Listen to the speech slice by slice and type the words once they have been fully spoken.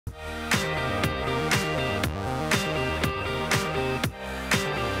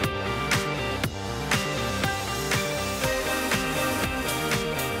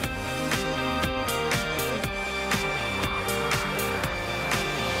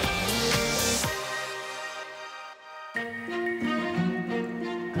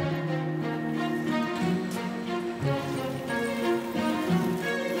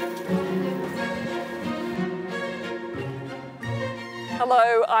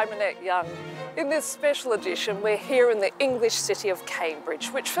Hello, I'm Annette Young. In this special edition, we're here in the English city of Cambridge,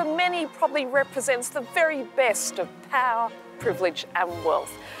 which for many probably represents the very best of power, privilege and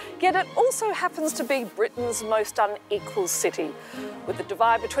wealth. Yet it also happens to be Britain's most unequal city, with the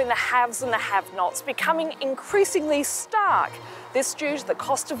divide between the haves and the have-nots becoming increasingly stark. This due to the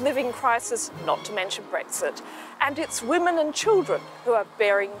cost of living crisis, not to mention Brexit, and it's women and children who are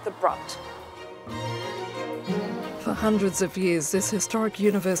bearing the brunt. For hundreds of years, this historic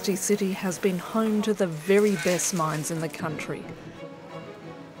university city has been home to the very best minds in the country.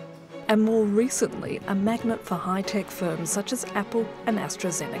 And more recently, a magnet for high-tech firms such as Apple and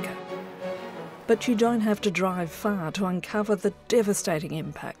AstraZeneca. But you don't have to drive far to uncover the devastating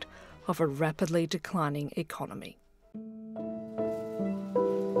impact of a rapidly declining economy.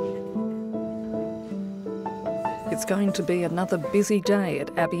 It's going to be another busy day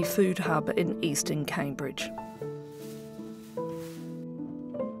at Abbey Food Hub in eastern Cambridge.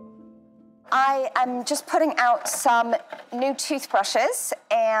 I am just putting out some new toothbrushes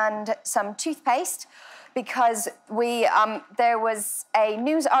and some toothpaste because there was a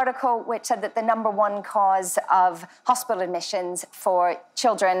news article which said that the #1 cause of hospital admissions for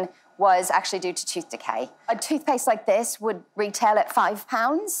children was actually due to tooth decay. A toothpaste like this would retail at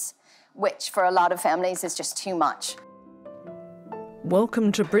 £5, which for a lot of families is just too much.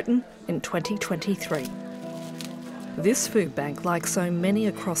 Welcome to Britain in 2023. This food bank, like so many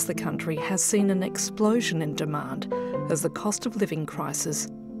across the country, has seen an explosion in demand as the cost of living crisis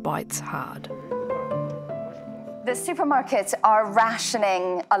bites hard. The supermarkets are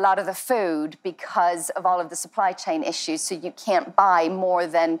rationing a lot of the food because of all of the supply chain issues, so you can't buy more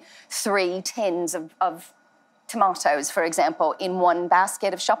than 3 tins of tomatoes, for example, in one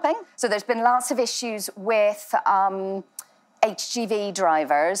basket of shopping. So there's been lots of issues with HGV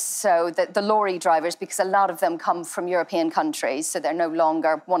drivers, so the lorry drivers, because a lot of them come from European countries, so they're no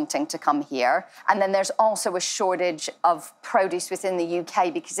longer wanting to come here. And then there's also a shortage of produce within the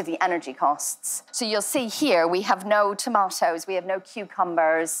UK because of the energy costs. So you'll see here, we have no tomatoes, we have no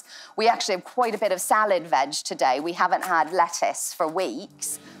cucumbers. We actually have quite a bit of salad veg today. We haven't had lettuce for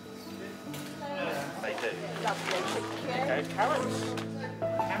weeks. They do. Okay, carrots.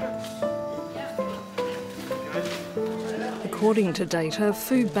 According to data,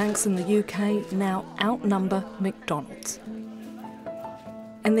 food banks in the UK now outnumber McDonald's.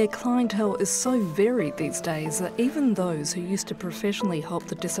 And their clientele is so varied these days that even those who used to professionally help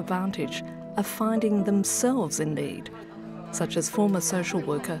the disadvantaged are finding themselves in need, such as former social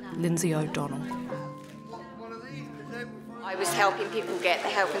worker Lindsay O'Donnell. I was helping people get the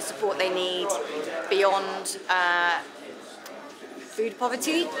help and support they need beyond food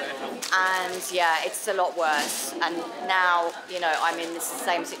poverty, and yeah, it's a lot worse. And now, I'm in the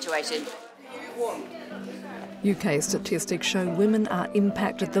same situation. UK statistics show women are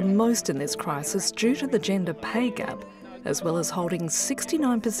impacted the most in this crisis due to the gender pay gap, as well as holding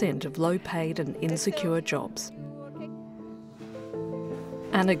 69% of low-paid and insecure jobs.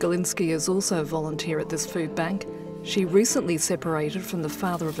 Anna Galinsky is also a volunteer at this food bank. She recently separated from the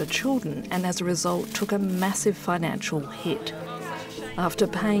father of her children and as a result took a massive financial hit. After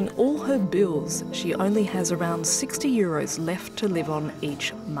paying all her bills, she only has around €60 left to live on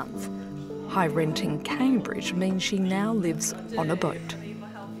each month. High rent in Cambridge means she now lives on a boat.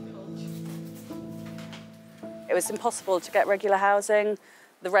 It was impossible to get regular housing.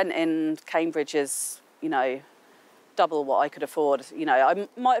 The rent in Cambridge is, double what I could afford. I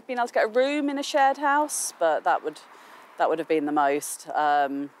might have been able to get a room in a shared house, but that would have been the most.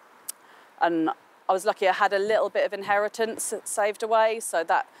 And I was lucky I had a little bit of inheritance saved away, so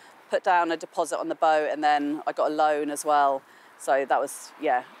that put down a deposit on the boat, and then I got a loan as well. So that was,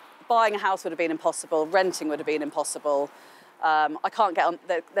 buying a house would have been impossible, renting would have been impossible. I can't get on,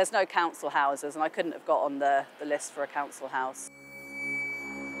 there's no council houses, and I couldn't have got on the list for a council house.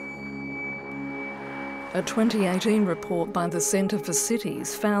 A 2018 report by the Centre for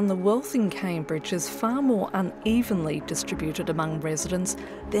Cities found the wealth in Cambridge is far more unevenly distributed among residents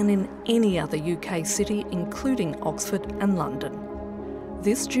than in any other UK city, including Oxford and London.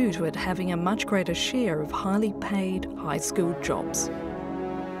 This due to it having a much greater share of highly paid, high-skilled jobs.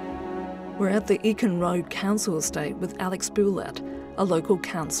 We're at the Eakin Road Council Estate with Alex Boulat, a local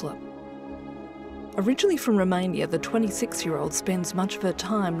councillor. Originally from Romania, the 26-year-old spends much of her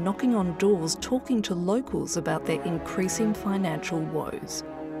time knocking on doors talking to locals about their increasing financial woes.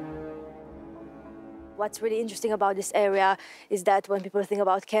 What's really interesting about this area is that when people think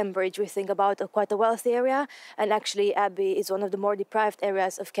about Cambridge, we think about quite a wealthy area, and actually Abbey is one of the more deprived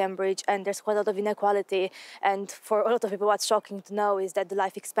areas of Cambridge, and there's quite a lot of inequality. And for a lot of people, what's shocking to know is that the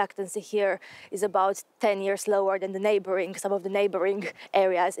life expectancy here is about 10 years lower than some of the neighbouring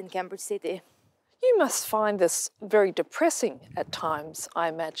areas in Cambridge City. You must find this very depressing at times, I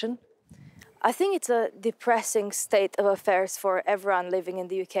imagine. I think it's a depressing state of affairs for everyone living in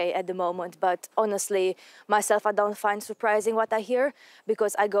the UK at the moment, but honestly, myself, I don't find surprising what I hear,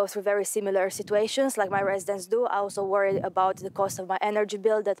 because I go through very similar situations like my residents do. I also worry about the cost of my energy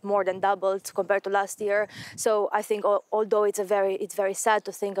bill that more than doubled compared to last year. So I think although it's very sad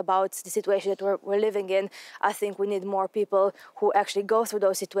to think about the situation that we're living in, I think we need more people who actually go through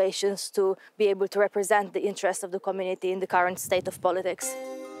those situations to be able to represent the interests of the community in the current state of politics.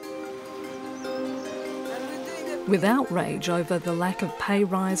 With outrage over the lack of pay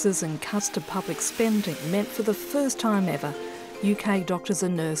rises and cuts to public spending meant for the first time ever, UK doctors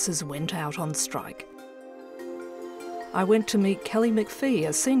and nurses went out on strike. I went to meet Kelly McPhee,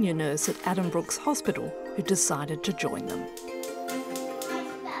 a senior nurse at Addenbrooke's Hospital, who decided to join them.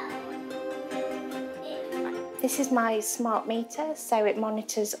 This is my smart meter, so it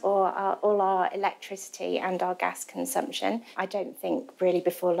monitors all our electricity and our gas consumption. I don't think really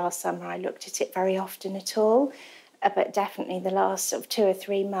before last summer I looked at it very often at all, but definitely the last sort of 2 or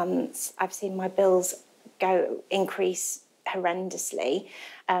 3 months I've seen my bills increase horrendously.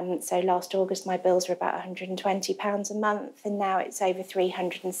 So last August my bills were about £120 a month, and now it's over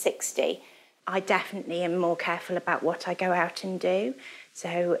 £360. I definitely am more careful about what I go out and do.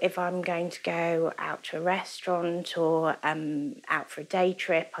 So if I'm going to go out to a restaurant or out for a day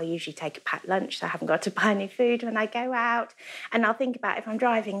trip, I usually take a packed lunch so I haven't got to buy any food when I go out. And I'll think about if I'm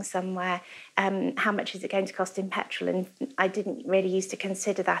driving somewhere, how much is it going to cost in petrol? And I didn't really used to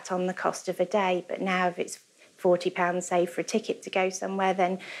consider that on the cost of a day, but now if it's £40, say, for a ticket to go somewhere,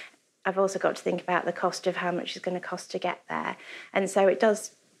 then I've also got to think about the cost of how much it's going to cost to get there. And so it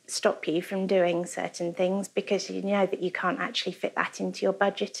does stop you from doing certain things because you know that you can't actually fit that into your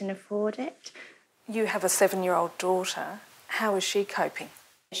budget and afford it. You have a 7-year-old daughter. How is she coping?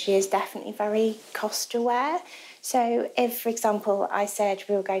 She is definitely very cost aware. So if, for example, I said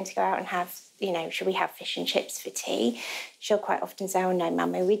we were going to go out and have, should we have fish and chips for tea? She'll quite often say, oh no,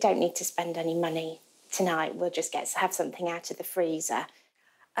 Mummy, we don't need to spend any money tonight. We'll just have something out of the freezer.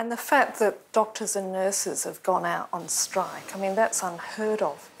 And the fact that doctors and nurses have gone out on strike, I mean, that's unheard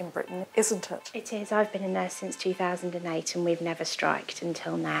of in Britain, isn't it? It is. I've been a nurse since 2008 and we've never striked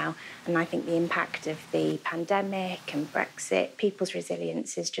until now. And I think the impact of the pandemic and Brexit, people's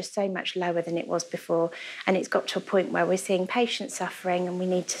resilience is just so much lower than it was before. And it's got to a point where we're seeing patients suffering and we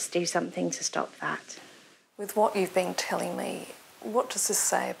need to do something to stop that. With what you've been telling me, what does this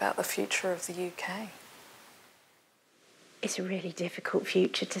say about the future of the UK? It's a really difficult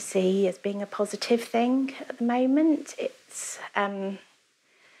future to see as being a positive thing at the moment. It's there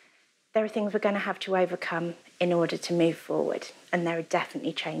are things we're going to have to overcome in order to move forward, and there are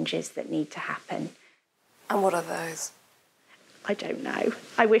definitely changes that need to happen. And what are those? I don't know.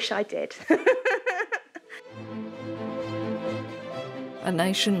 I wish I did. A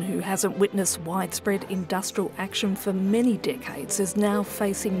nation who hasn't witnessed widespread industrial action for many decades is now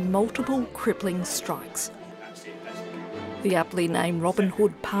facing multiple crippling strikes. The aptly named Robin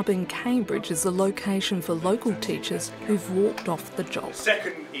Hood pub in Cambridge is the location for local teachers who've walked off the job.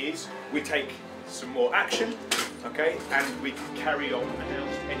 Second is we take some more action, okay, and we can carry on and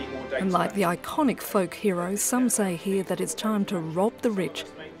announce any more dates. And like the iconic folk heroes, some say here that it's time to rob the rich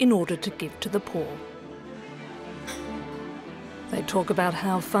in order to give to the poor. They talk about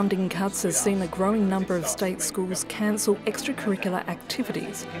how funding cuts has seen a growing number of state schools cancel extracurricular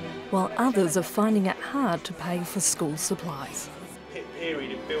activities, while others are finding it hard to pay for school supplies.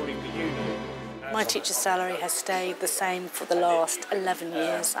 Period of building the union. My teacher's salary has stayed the same for the last 11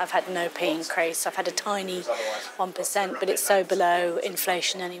 years. I've had no pay increase. I've had a tiny 1%, but it's so below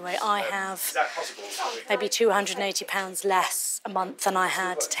inflation anyway. I have maybe £280 less a month than I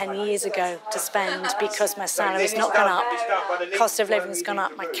had 10 years ago to spend because my salary's not gone up. Cost of living's gone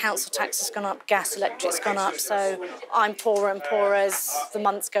up, my council tax has gone up, gas, electric's gone up, so I'm poorer and poorer as the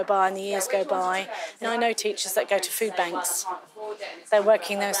months go by and the years go by. And I know teachers that go to food banks. They're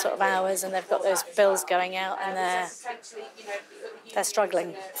working those sort of hours and they've got those bills going out and they're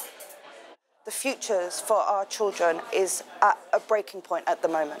struggling. The futures for our children is at a breaking point at the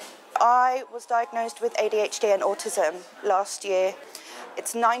moment. I was diagnosed with ADHD and autism last year.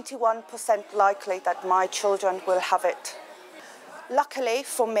 It's 91% likely that my children will have it. Luckily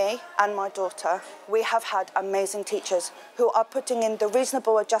for me and my daughter, we have had amazing teachers who are putting in the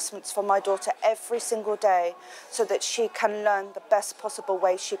reasonable adjustments for my daughter every single day so that she can learn the best possible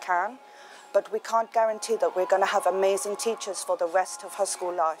way she can. But we can't guarantee that we're going to have amazing teachers for the rest of her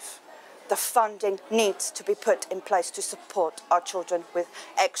school life. The funding needs to be put in place to support our children with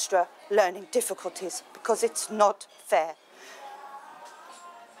extra learning difficulties because it's not fair.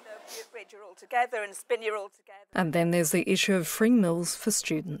 Bridge are all together and spin you all together. And then there's the issue of free meals for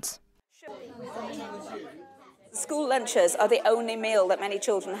students. School lunches are the only meal that many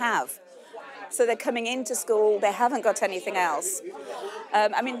children have. So they're coming into school, they haven't got anything else.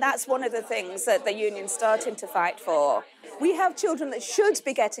 I mean, that's one of the things that the union's starting to fight for. We have children that should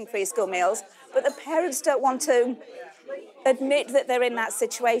be getting free school meals, but the parents don't want to admit that they're in that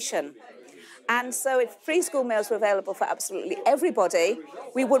situation. And so if free school meals were available for absolutely everybody,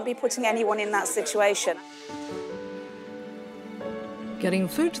 we wouldn't be putting anyone in that situation. Getting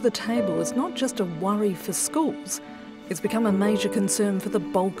food to the table is not just a worry for schools, it's become a major concern for the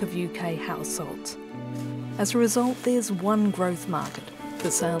bulk of UK households. As a result, there's one growth market,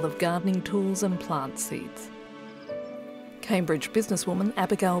 the sale of gardening tools and plant seeds. Cambridge businesswoman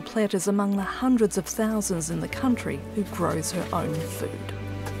Abigail Plett is among the hundreds of thousands in the country who grows her own food.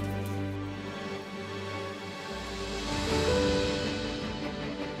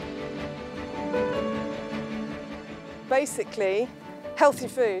 Basically, healthy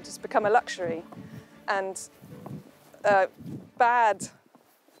food has become a luxury, and bad,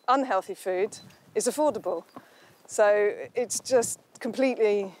 unhealthy food is affordable. So it's just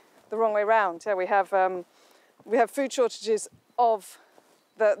completely the wrong way round. Yeah, we have food shortages of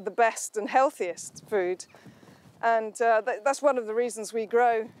the best and healthiest food, and that's one of the reasons we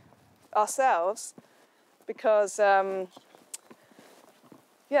grow ourselves, because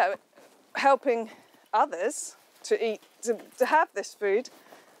helping others to eat, to have this food,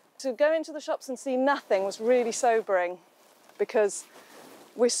 to go into the shops and see nothing was really sobering, because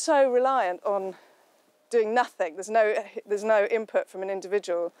we're so reliant on doing nothing. There's no input from an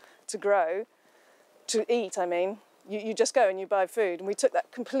individual to grow, to eat, I mean. You just go and you buy food, and we took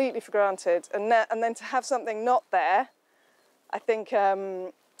that completely for granted. And then to have something not there, I think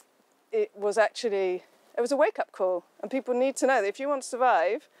it was a wake-up call. And people need to know that if you want to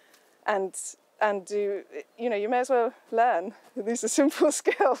survive and do, you may as well learn. These are simple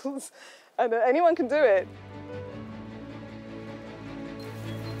skills, and anyone can do it.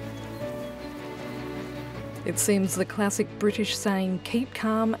 It seems the classic British saying, keep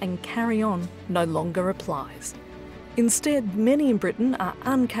calm and carry on, no longer applies. Instead, many in Britain are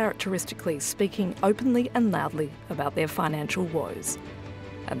uncharacteristically speaking openly and loudly about their financial woes.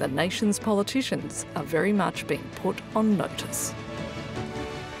 And the nation's politicians are very much being put on notice.